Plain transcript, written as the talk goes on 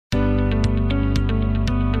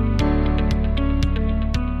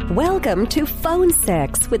Welcome to Phone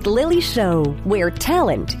Sex with Lily Show, where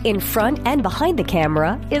talent in front and behind the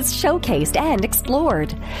camera is showcased and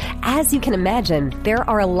explored. As you can imagine, there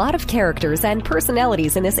are a lot of characters and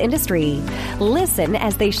personalities in this industry. Listen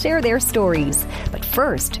as they share their stories. But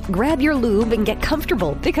first, grab your lube and get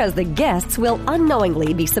comfortable because the guests will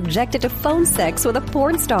unknowingly be subjected to phone sex with a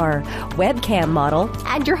porn star, webcam model,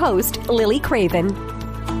 and your host, Lily Craven.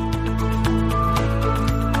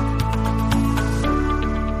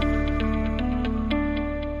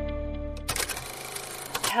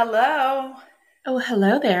 Hello. Oh,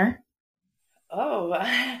 hello there. Oh,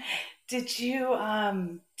 did you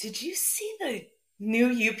see the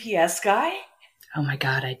new UPS guy? Oh my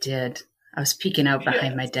God, I did. I was peeking out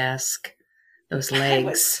behind my desk. Those legs. I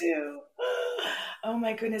was too. Oh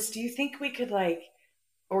my goodness. Do you think we could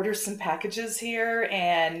order some packages here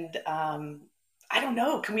and I don't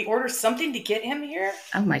know, can we order something to get him here?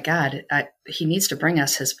 Oh my God. He needs to bring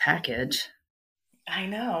us his package. I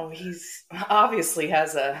know. He's obviously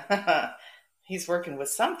has he's working with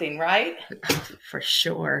something, right? For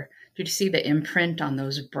sure. Did you see the imprint on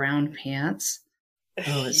those brown pants?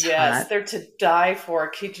 Oh, it's yes, hot. they're to die for.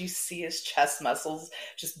 Could you see his chest muscles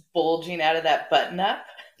just bulging out of that button up?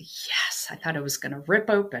 Yes, I thought it was going to rip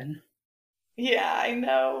open. Yeah, I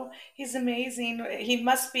know. He's amazing. He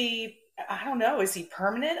must be, I don't know, is he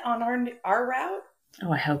permanent on our route?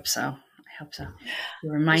 Oh, I hope so. He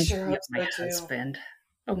reminds me of my so husband.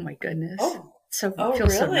 Oh my goodness. Oh, Feels really?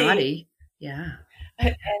 so naughty. Yeah.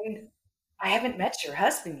 And I haven't met your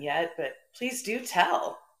husband yet, but please do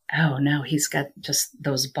tell. Oh no, he's got just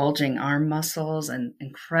those bulging arm muscles and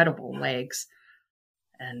incredible legs.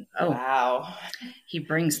 And wow. He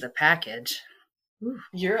brings the package. Ooh.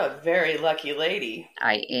 You're a very lucky lady.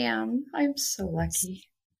 I am. I'm so lucky.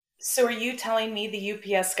 So are you telling me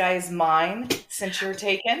the UPS guy is mine since you're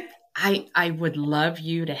taken? I would love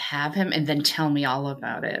you to have him and then tell me all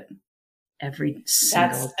about it. Every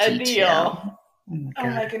single That's a detail. Deal. Oh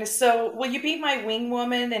my goodness. So will you be my wing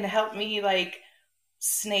woman and help me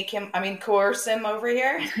coerce him over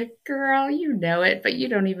here? Girl, you know it, but you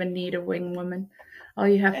don't even need a wing woman. All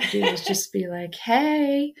you have to do is just be like,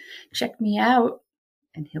 hey, check me out.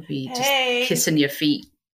 And he'll be just kissing your feet.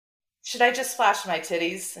 Should I just flash my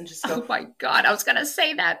titties and just go? Oh my God. I was going to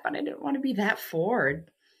say that, but I didn't want to be that forward.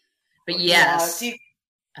 But yes. Yeah.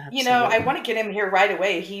 I want to get him here right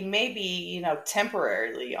away. He may be,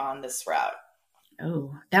 temporarily on this route.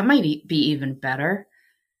 Oh, that might be even better.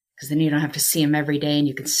 Because then you don't have to see him every day and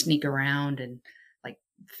you can sneak around and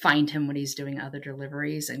find him when he's doing other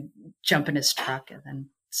deliveries and jump in his truck and then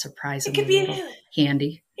surprise him with a little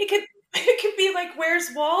candy. It could be like Where's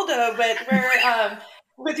Waldo, but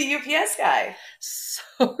with the UPS guy.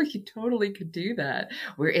 So you totally could do that.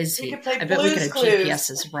 Where is he? I bet we could have GPS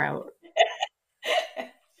his route.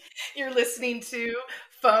 You're listening to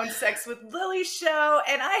Phone Sex with Lily Show,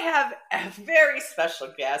 and I have a very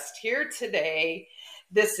special guest here today.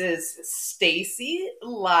 This is Stacey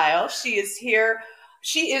Lyle. She is here.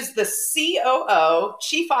 She is the COO,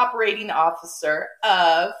 Chief Operating Officer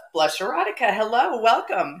of Blush Erotica. Hello,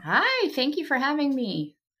 welcome. Hi, thank you for having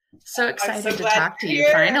me. So excited to talk to you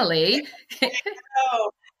finally.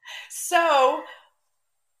 So,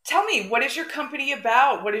 tell me, what is your company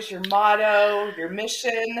about? What is your motto, your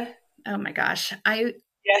mission? Oh my gosh. I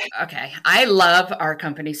love our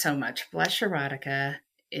company so much. Blush Erotica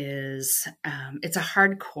is, it's a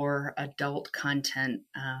hardcore adult content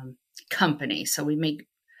company. So we make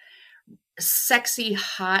sexy,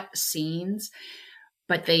 hot scenes,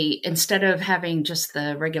 but instead of having just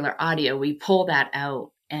the regular audio, we pull that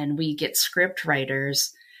out and we get script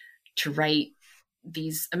writers to write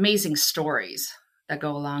these amazing stories that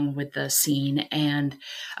go along with the scene. And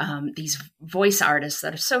these voice artists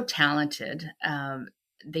that are so talented,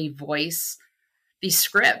 they voice these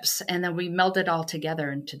scripts, and then we meld it all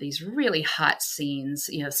together into these really hot scenes,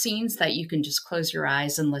 scenes that you can just close your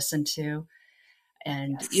eyes and listen to.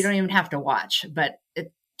 And you don't even have to watch, but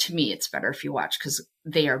to me, it's better if you watch because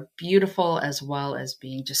they are beautiful as well as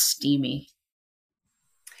being just steamy.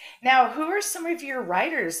 Now, who are some of your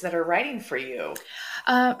writers that are writing for you?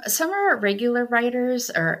 Some of our regular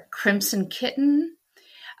writers are Crimson Kitten,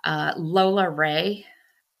 Lola Ray,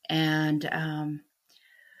 and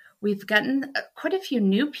we've gotten quite a few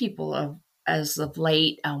new people as of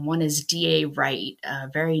late. One is D.A. Wright,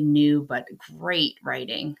 very new but great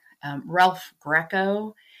writing. Ralph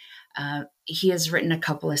Greco, he has written a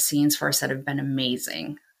couple of scenes for us that have been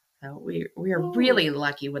amazing. So we are really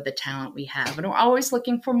lucky with the talent we have, and we're always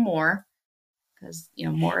looking for more because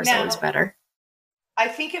more is always better. I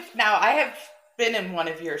think I have been in one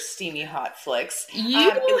of your steamy hot flicks.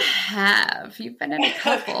 You've been in a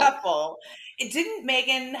couple. A couple. It didn't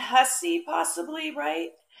Megan Hussey possibly, right?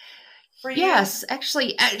 For you? Yes,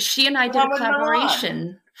 actually, she and I did a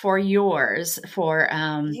collaboration for yours.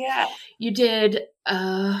 You did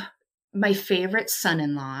My Favorite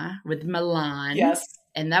Son-in-Law with Milan. Yes.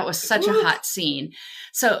 And that was such a hot scene.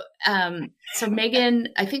 So Megan,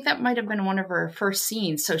 I think that might have been one of her first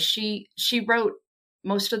scenes. So she wrote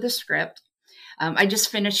most of the script. I just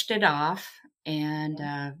finished it off and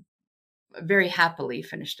very happily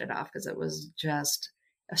finished it off because it was just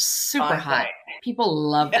super hot. People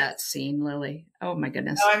love that scene, Lily. Oh my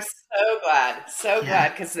goodness. Oh, I'm so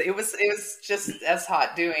glad because it was just as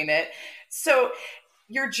hot doing it. So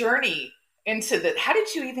your journey into how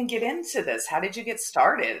did you even get into this? How did you get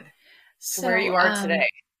started to where you are today?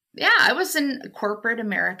 Yeah, I was in corporate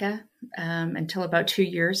America until about 2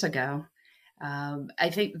 years ago. I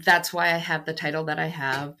think that's why I have the title that I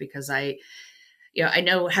have, because I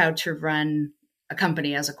know how to run a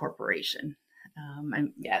company as a corporation.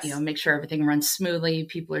 Make sure everything runs smoothly.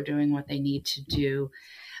 People are doing what they need to do.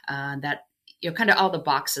 That kind of all the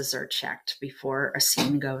boxes are checked before a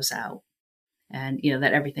scene goes out, and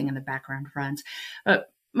that everything in the background runs.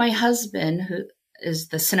 But my husband, who is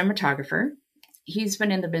the cinematographer, he's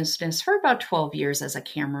been in the business for about 12 years as a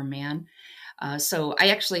cameraman. So I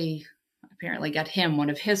actually apparently got him one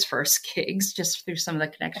of his first gigs just through some of the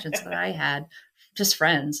connections that I had, just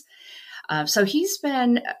friends. So he's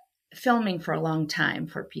been filming for a long time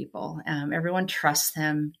for people. Everyone trusts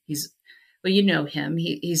him. You know him.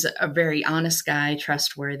 He's a very honest guy,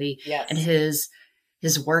 trustworthy, and his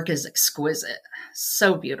work is exquisite,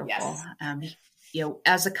 so beautiful. Yes.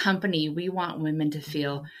 As a company, we want women to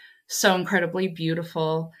feel so incredibly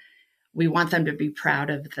beautiful. We want them to be proud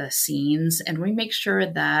of the scenes, and we make sure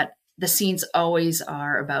that the scenes always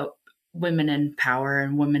are about women in power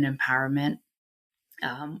and women empowerment.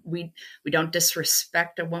 We don't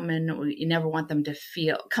disrespect a woman. We never want them to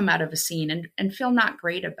come out of a scene and feel not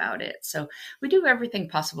great about it. So we do everything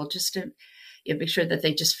possible just to make sure that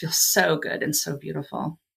they just feel so good and so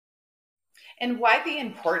beautiful. And why the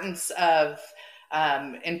importance of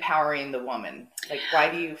empowering the woman? Like, why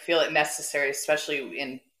do you feel it necessary, especially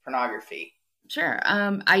in pornography? Sure.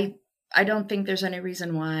 I don't think there's any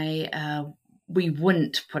reason why we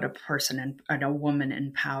wouldn't put a person and a woman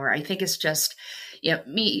in power. I think it's just,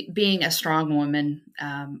 me being a strong woman,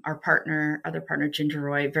 other partner, Ginger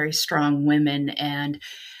Roy, very strong women. And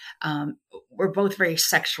we're both very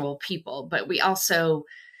sexual people, but we also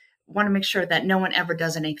want to make sure that no one ever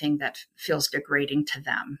does anything that feels degrading to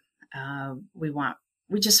them.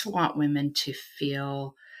 We just want women to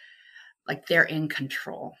feel like they're in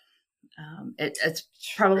control. It's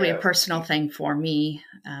probably a personal thing for me,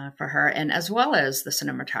 for her, and as well as the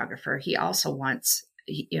cinematographer. He also wants,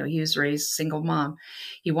 he was raised single mom.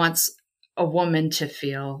 He wants a woman to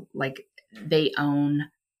feel like they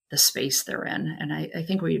own the space they're in. And I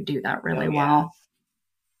think we do that really well.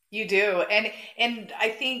 You do. And I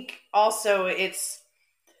think also it's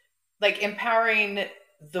like empowering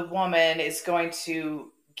the woman is going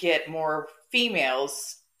to get more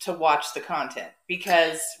females to watch the content,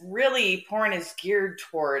 because really porn is geared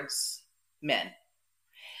towards men.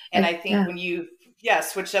 And I think when you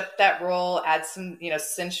switch up that role, add some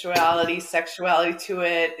sensuality, sexuality to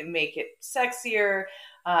it, and make it sexier,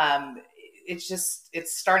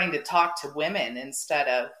 it's starting to talk to women instead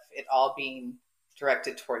of it all being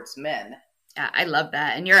directed towards men. I love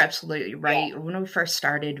that. And you're absolutely right. Yeah. When we first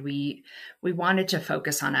started, we wanted to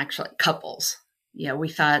focus on actually couples. We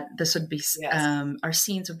thought this would be, our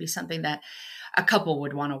scenes would be something that a couple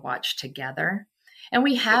would want to watch together. And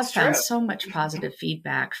we have found so much positive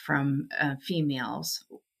feedback from females,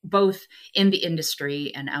 both in the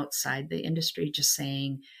industry and outside the industry, just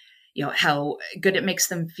saying, how good it makes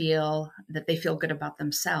them feel, that they feel good about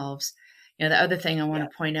themselves. The other thing I want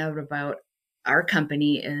to point out about our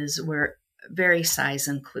company is we're very size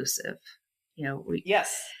inclusive. I was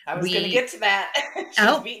going to get to that.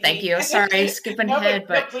 Thank you. Sorry, skipping ahead,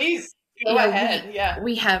 but please go ahead.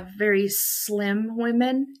 We have very slim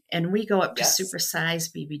women, and we go up to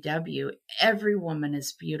supersize BBW. Every woman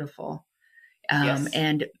is beautiful,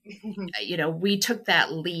 and we took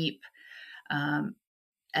that leap.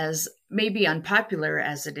 As maybe unpopular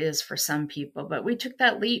as it is for some people, but we took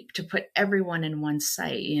that leap to put everyone in one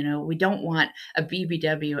site. We don't want a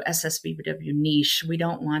BBW, SSBBW niche. We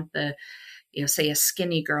don't want the, say a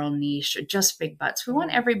skinny girl niche or just big butts. We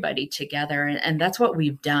want everybody together. And that's what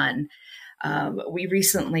we've done. We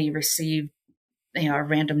recently received, a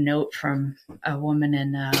random note from a woman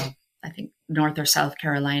in, I think North or South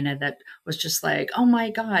Carolina that was just like, oh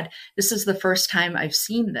my God, this is the first time I've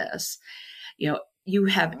seen this. You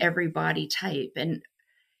have every body type. And,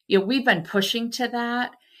 we've been pushing to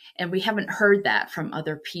that, and we haven't heard that from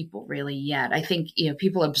other people really yet. I think,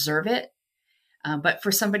 people observe it, but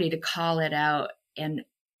for somebody to call it out and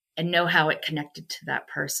know how it connected to that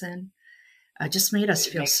person, just made us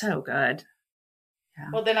feel so good. Yeah.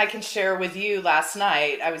 Well, then I can share with you, last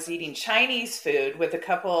night I was eating Chinese food with a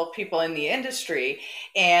couple of people in the industry,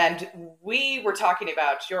 and we were talking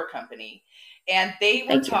about your company, and they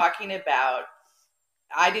were talking about,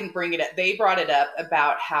 I didn't bring it up, they brought it up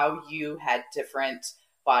about how you had different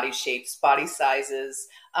body shapes, body sizes,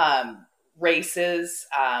 races,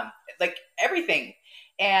 like everything.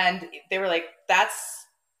 And they were like, that's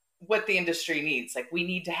what the industry needs. Like, we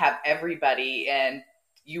need to have everybody. And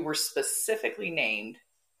you were specifically named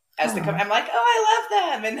as the company. I'm like, oh,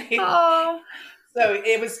 I love them. And so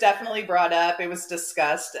it was definitely brought up. It was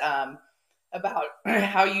discussed about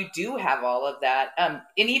how you do have all of that. And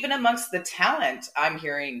even amongst the talent, I'm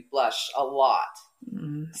hearing Blush a lot.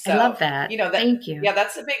 So, I love that. Thank you. Yeah,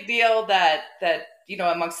 that's a big deal that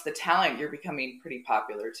amongst the talent, you're becoming pretty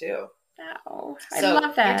popular too. Oh, I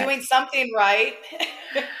love that. You're doing something right.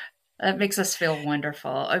 That makes us feel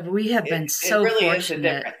wonderful. We have been so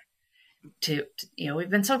fortunate we've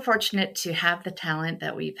been so fortunate to have the talent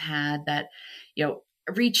that we've had that,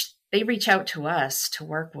 they reach out to us to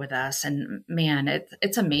work with us, and man,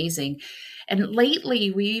 it's amazing. And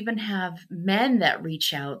lately we even have men that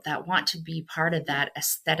reach out that want to be part of that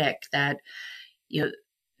aesthetic, that,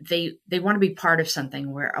 they want to be part of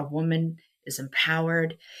something where a woman is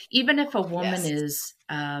empowered, even if a woman is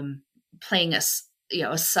playing a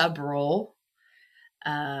sub role.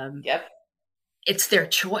 It's their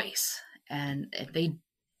choice, and they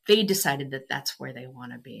decided that that's where they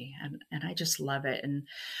want to be, and I just love it. And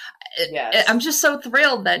I'm just so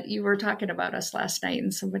thrilled that you were talking about us last night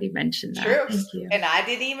and somebody mentioned that. True. Thank you. And I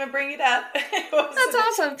didn't even bring it up. That's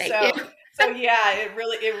awesome. Thank you. So yeah, it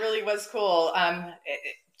really was cool.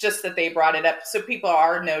 Just that they brought it up, so people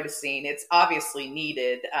are noticing. It's obviously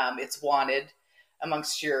needed. It's wanted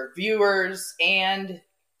amongst your viewers and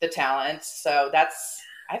the talent. So I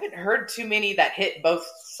haven't heard too many that hit both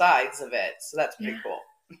sides of it. So that's pretty cool.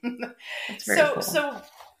 That's very cool. So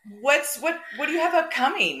what do you have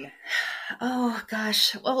upcoming? Oh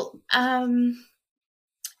gosh. Well,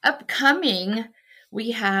 upcoming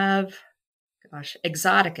we have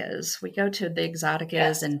Exoticas. We go to the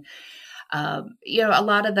Exoticas, and a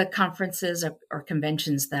lot of the conferences or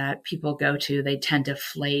conventions that people go to, they tend to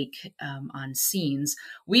flake on scenes.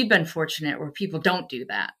 We've been fortunate where people don't do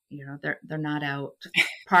that. They're not out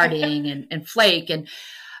partying and flake. And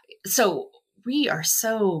so we are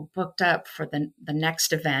so booked up for the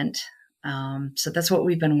next event. So that's what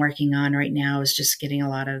we've been working on right now, is just getting a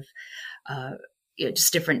lot of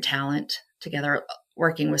just different talent together,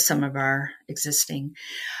 working with some of our existing.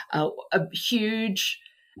 A huge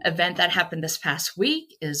event that happened this past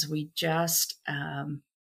week is we just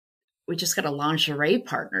got a lingerie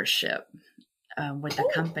partnership with a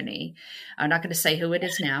company. I'm not going to say who it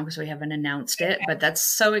is now because we haven't announced it, but that's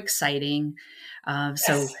so exciting.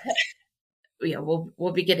 So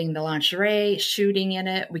we'll be getting the lingerie, shooting in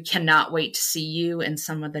it. We cannot wait to see you in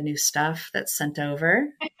some of the new stuff that's sent over.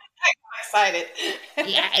 I'm excited.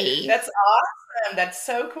 Yay. That's awesome. That's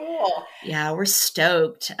so cool. Yeah, we're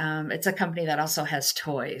stoked. It's a company that also has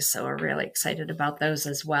toys, so we're really excited about those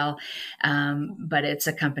as well. But it's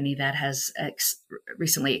a company that has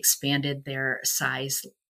recently expanded their sizes.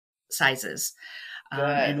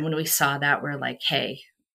 And when we saw that, we're like, hey,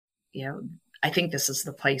 I think this is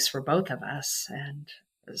the place for both of us. And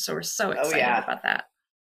so we're so excited about that.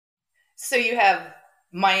 So you have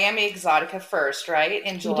Miami Exotica first, right?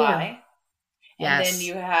 In July. And then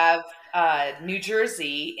you have New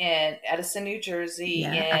Jersey, in Edison, New Jersey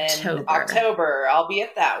in October. I'll be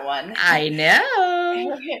at that one. I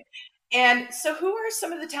know. And so who are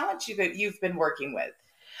some of the talents you've been working with?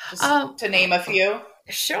 Just to name a few.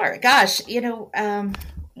 Sure. Gosh,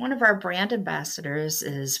 one of our brand ambassadors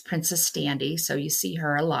is Princess Standy. So you see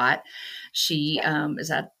her a lot. She is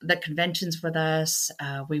at the conventions with us.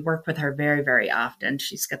 We work with her very, very often.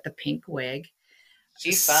 She's got the pink wig.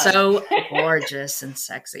 She's fun. So gorgeous and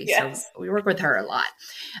sexy. Yes. So we work with her a lot.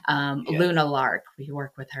 Luna Lark, we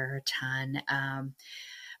work with her a ton.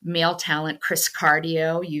 Male talent, Chris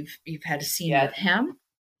Cardio, you've had a scene with him.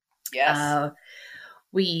 Yes.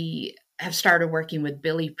 We have started working with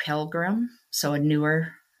Billy Pilgrim, so a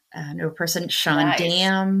newer person. Sean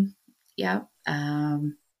Dam. Yeah.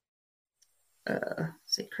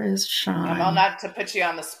 See, Chris, Sean. Well, not to put you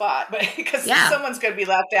on the spot, but because Yeah. some's going to be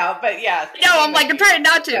left out. But yeah. No, I'm like, I'm trying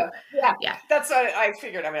not to. Yeah. That's what I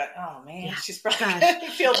figured. I'm like, oh man, she's probably going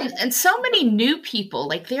to feel bad. And so many new people.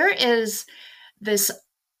 Like there is this,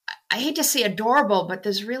 I hate to say adorable, but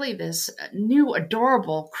there's really this new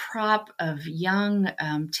adorable crop of young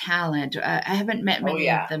talent. I haven't met many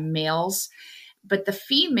of the males, but the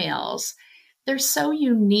females, they're so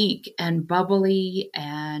unique and bubbly,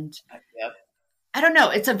 and I don't know,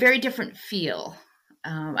 it's a very different feel.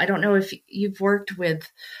 I don't know if you've worked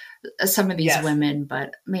with some of these women,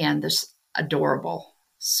 but man, they're adorable,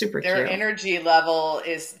 super cute. Their energy level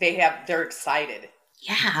is, they're excited.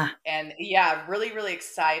 Yeah. And really, really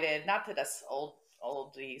excited. Not that us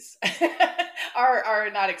oldies are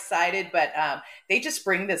not excited, but they just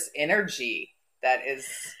bring this energy that is,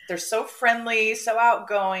 they're so friendly, so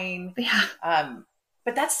outgoing. Yeah.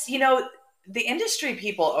 But that's, the industry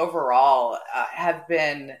people overall have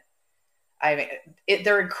been,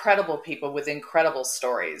 they're incredible people with incredible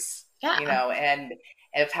stories, and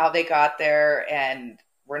of how they got there. And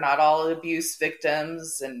we're not all abuse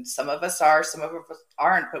victims, and some of us are, some of us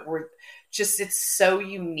aren't, but it's so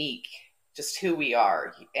unique, just who we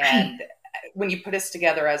are. And when you put us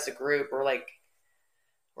together as a group,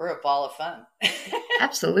 we're a ball of fun.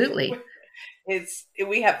 Absolutely.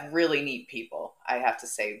 We have really neat people, I have to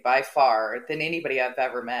say, by far than anybody I've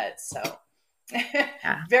ever met. So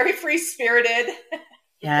very free spirited.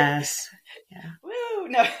 Yes. Yeah. Woo.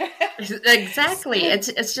 No. Exactly.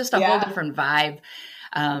 It's just a whole different vibe.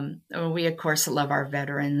 We of course love our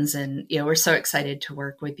veterans, and we're so excited to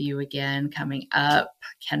work with you again coming up.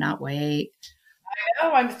 Cannot wait. I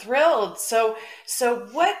know, I'm thrilled. So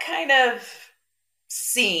what kind of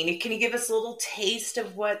scene, can you give us a little taste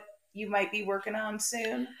of what you might be working on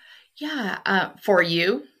soon? Yeah, for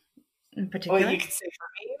you in particular. Well, you can say for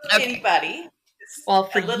me or anybody. Well,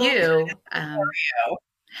 for you,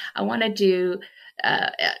 I want to do.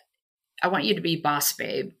 I want you to be Boss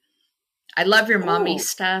Babe. I love your mommy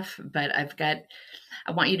stuff, but I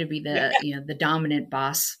want you to be the the dominant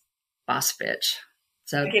boss bitch.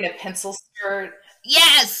 So like in a pencil skirt.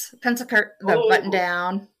 Yes, pencil skirt, the button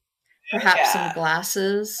down, perhaps some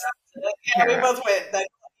glasses. Yeah, we both went.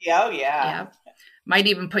 Yeah. Might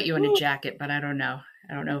even put you in a jacket, but I don't know.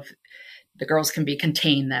 I don't know if the girls can be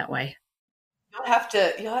contained that way. You'll have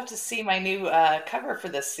to see my new cover for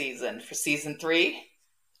this season, for season 3.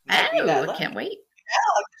 I can't wait. Yeah,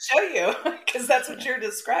 I'll show you, because that's what you're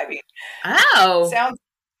describing. Oh, sounds.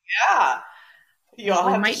 Yeah,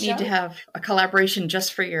 we might need to have a collaboration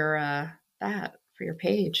just for your for your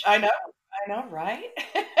page. I know, right?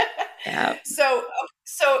 Yeah. So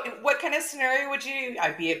what kind of scenario would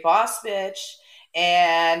I'd be a boss bitch,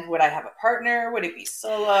 and would I have a partner? Would it be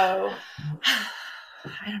solo?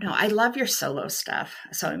 I don't know. I love your solo stuff,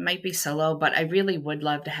 so it might be solo, but I really would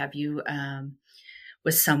love to have you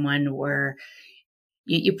with someone where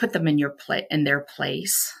you put them in their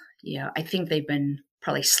place. I think they've been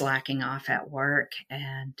probably slacking off at work,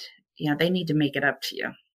 and they need to make it up to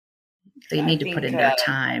you. They need to put in their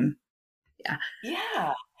time.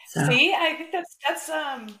 Yeah. So. See, I think that's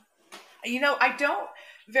I don't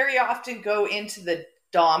very often go into the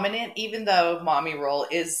dominant, even though mommy role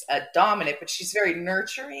is a dominant, but she's very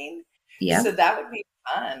nurturing. Yeah. So that would be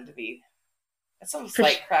fun to be. It's almost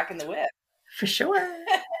like cracking the whip. For sure.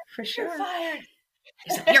 For sure. You're fired.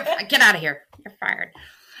 Get out of here. You're fired.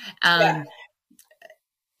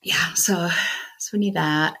 So we need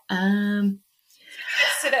that.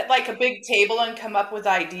 Sit at like a big table and come up with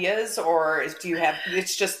ideas, or do you have,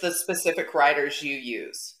 it's just the specific writers you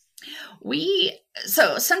use?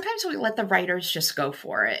 So sometimes we let the writers just go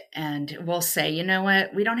for it, and we'll say, you know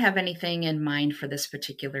what, we don't have anything in mind for this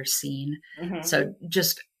particular scene. Mm-hmm. So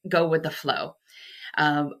just go with the flow.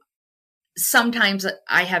 Sometimes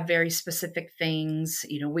I have very specific things,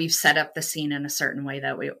 we've set up the scene in a certain way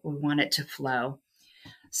that we want it to flow.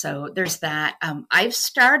 So there's that. I've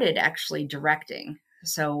started actually directing.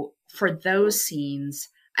 So for those scenes,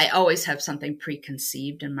 I always have something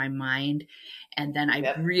preconceived in my mind, and then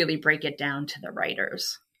I really break it down to the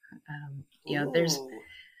writers.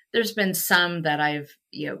 There's been some that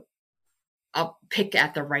I'll pick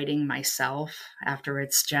at the writing myself after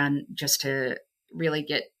it's done, just to really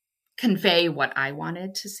convey what I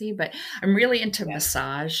wanted to see. But I'm really into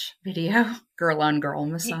massage video, girl on girl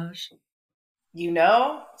massage.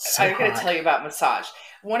 So I'm going to tell you about massage.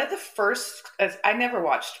 One of the first, I never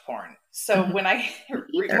watched porn. So when I,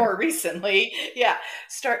 more recently,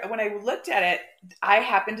 when I looked at it, I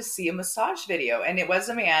happened to see a massage video, and it was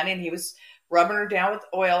a man, and he was rubbing her down with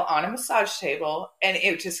oil on a massage table, and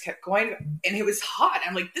it just kept going, and it was hot.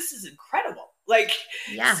 I'm like, this is incredible. Like,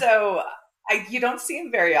 Yeah. so you don't see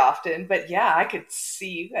him very often, but yeah, I could see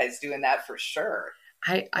you guys doing that for sure.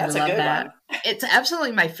 I That's love a good that. one. It's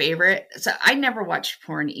absolutely my favorite. So I never watched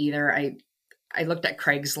porn either. I looked at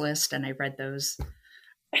Craigslist and I read those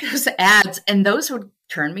ads, and those would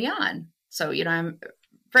turn me on. So, I'm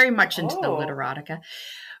very much into the Oh, literotica.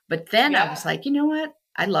 But then I was yeah. like, you know what?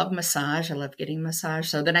 I love massage. I love getting massage.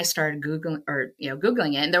 So then I started Googling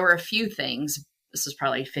it. And there were a few things. This is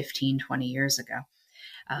probably 15, 20 years ago.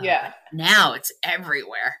 But Yeah. now it's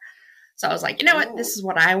everywhere. So I was like, you know what? This Ooh. is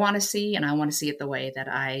what I want to see. And I want to see it the way that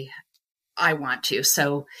I want to.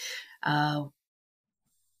 So, uh,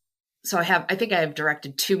 I think I have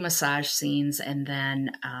directed 2 massage scenes, and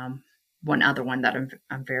then one other one that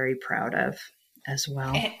I'm very proud of as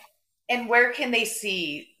well. And where can they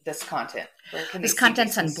see this content? Where can they This see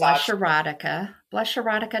content's these on massage? Blush Erotica,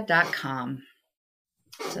 blusherotica.com.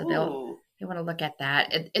 So Ooh. they want to look at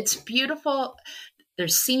that. It's beautiful.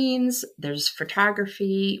 There's scenes, there's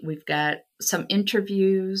photography. We've got some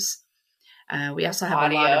interviews. We also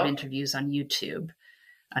have a lot of Audio. interviews on YouTube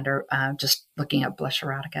under just looking at Blush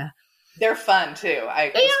Erotica. They're fun too.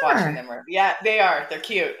 I They was watching are. them. Yeah, they are. They're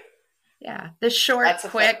cute. Yeah. They're short, That's a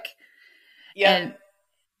fun. quick. Yep. And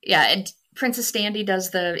yeah, and Princess Dandy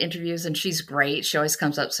does the interviews, and she's great. She always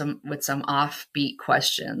comes up with some offbeat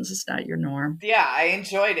questions. It's not your norm. Yeah, I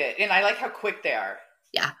enjoyed it. And I like how quick they are.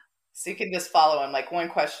 Yeah. So you can just follow them like one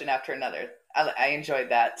question after another. I enjoyed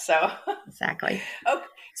that. So Exactly. okay,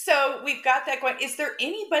 so we've got that going. Is there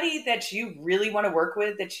anybody that you really want to work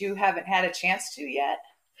with that you haven't had a chance to yet?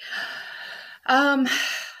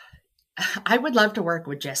 I would love to work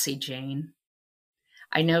with Jessie Jane.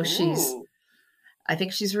 I know Ooh. I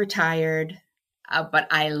think she's retired, but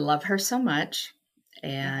I love her so much.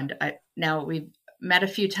 And now we've met a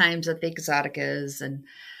few times at the Exoticas, and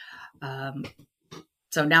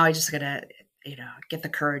so now I just gotta, get the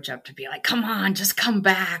courage up to be like, come on, just come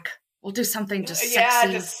back. We'll do something just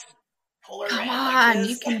sexy. Just pull her Come in on, like this.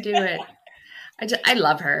 you can do it. I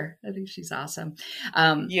love her. I think she's awesome.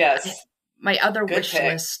 Yes. My other Good wish pick.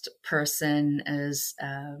 list person is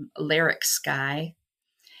Lyric Sky,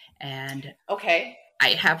 and Okay. I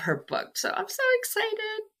have her booked, so I'm so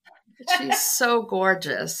excited. She's so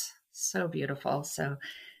gorgeous, so beautiful, so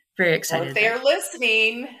very excited. Well, if they are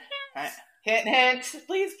listening, hint, hint,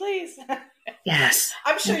 please, please. Yes.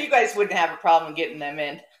 I'm sure you guys wouldn't have a problem getting them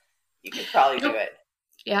in. You could probably do it.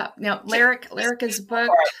 Yeah. No, Lyric is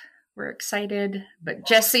booked. We're excited, but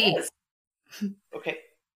Jessie. Okay.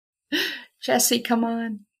 Jessie, come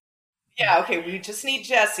on. Yeah, okay. We just need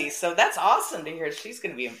Jessie. So that's awesome to hear she's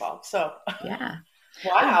going to be involved. So, yeah.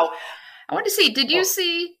 Wow. I want to see, did you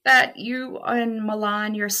see that you in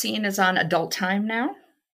Milan, your scene is on adult time now?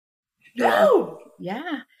 No.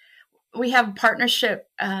 Yeah. We have a partnership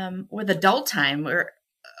with Adult Time.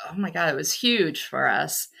 Oh my God, it was huge for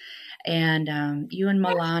us. And you and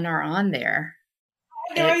Milan are on there.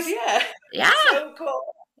 I had no idea. Yeah. So cool.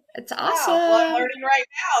 It's awesome. Wow. Well, I'm learning right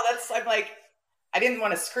now. I'm like, I didn't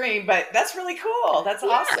want to scream, but that's really cool. That's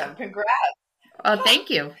awesome. Congrats. Well, thank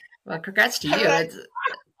you. Well, congrats to you.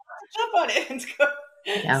 Jump on it and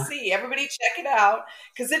go see. Everybody check it out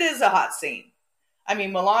because it is a hot scene. I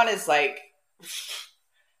mean, Milan is like,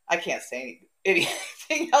 I can't say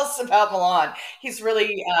anything else about Milan. He's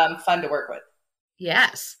really fun to work with.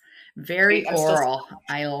 Yes. Very oral.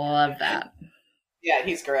 I love that. Yeah,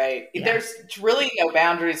 he's great. Yeah. There's really no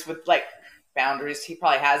boundaries with boundaries. He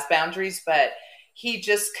probably has boundaries, but he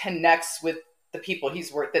just connects with the people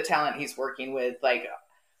the talent he's working with, like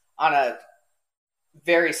on a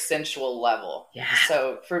very sensual level. Yeah.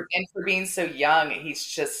 So for being so young,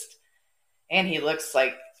 and he looks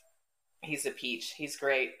like he's a peach. He's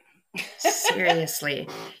great. Seriously.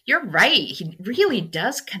 You're right. He really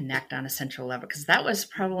does connect on a sensual level, because that was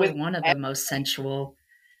probably one of the most sensual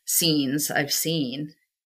scenes I've seen.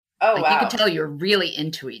 Oh, wow. You could tell you're really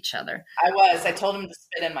into each other. I told him to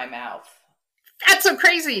spit in my mouth. That's so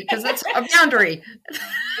crazy, because that's a boundary.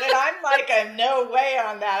 And I'm like, I'm no way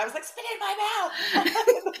on that. I was like, spit in my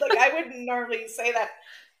mouth. Like, I wouldn't normally say that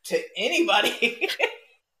to anybody.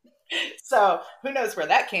 So who knows where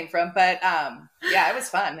that came from, but yeah, it was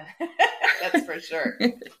fun. That's for sure.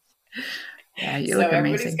 Yeah, you look amazing.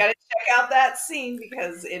 Everybody's got to check out that scene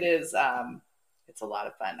because it is it's a lot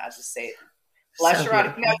of fun. I'll just say it. Blush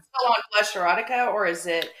Erotica. Now it's still on Blush Erotica, or is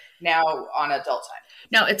it now on Adult Time?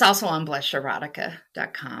 No, it's also on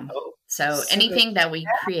blusherotica.com. Oh, so anything that we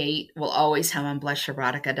create will always have on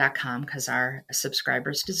blusherotica.com because our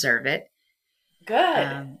subscribers deserve it.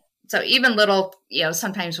 Good. So even little,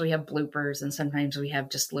 sometimes we have bloopers and sometimes we have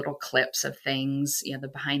just little clips of things, the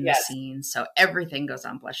behind the scenes. So everything goes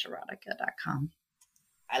on blusherotica.com.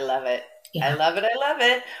 I love it. Yeah. I love it. I love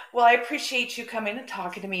it. Well, I appreciate you coming and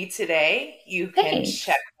talking to me today. You can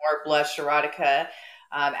check more Blush Erotica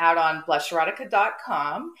out on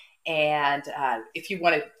blusherotica.com. And if you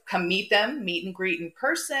want to come meet them, meet and greet in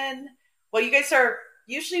person, well, you guys are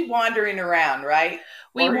usually wandering around, right?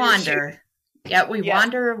 We wander. Yeah, we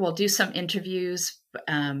wander. We'll do some interviews.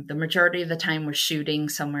 The majority of the time we're shooting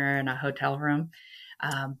somewhere in a hotel room.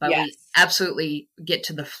 But we absolutely get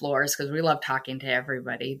to the floors because we love talking to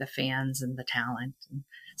everybody, the fans and the talent.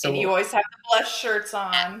 And you always have the Blush shirts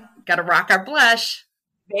on. Got to rock our blush.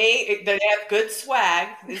 They have good swag.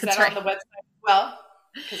 Is that on the website as well?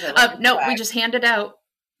 No, we just hand it out.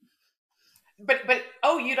 But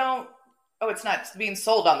you don't. Oh, it's not being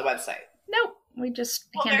sold on the website. Nope, we just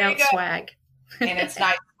hand out swag. And it's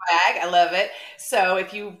nice swag. I love it. So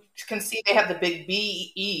if you can see, they have the big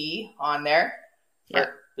BE on there.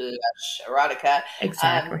 For Blush Erotica.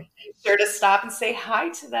 Exactly. Be sure to stop and say hi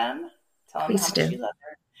to them. Tell them how much you love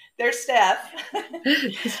her. There's Steph.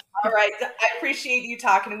 All right. I appreciate you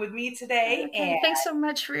talking with me today. Okay, thanks so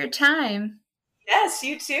much for your time. Yes,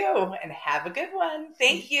 you too. And have a good one.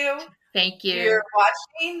 Thank you. Thank you. You're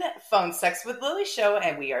watching Phone Sex with Lily Show,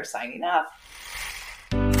 and we are signing off.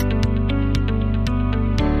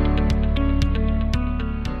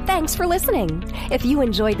 Thanks for listening. If you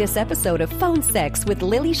enjoyed this episode of Phone Sex with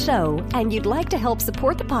Lily Show and you'd like to help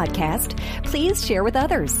support the podcast, please share with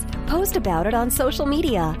others, post about it on social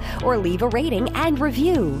media, or leave a rating and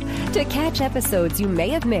review. To catch episodes you may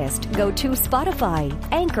have missed, go to Spotify,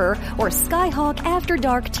 Anchor, or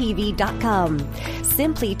SkyhawkAfterDarkTV.com.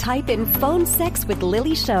 Simply type in Phone Sex with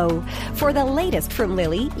Lily Show. For the latest from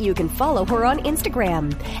Lily, you can follow her on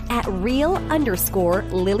Instagram at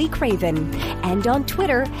 @real_Lily Craven and on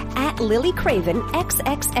Twitter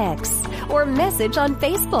 @LilyCravenXXX or message on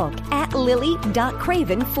Facebook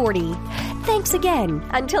 @Lily.Craven40. Thanks again.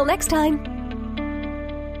 Until next time.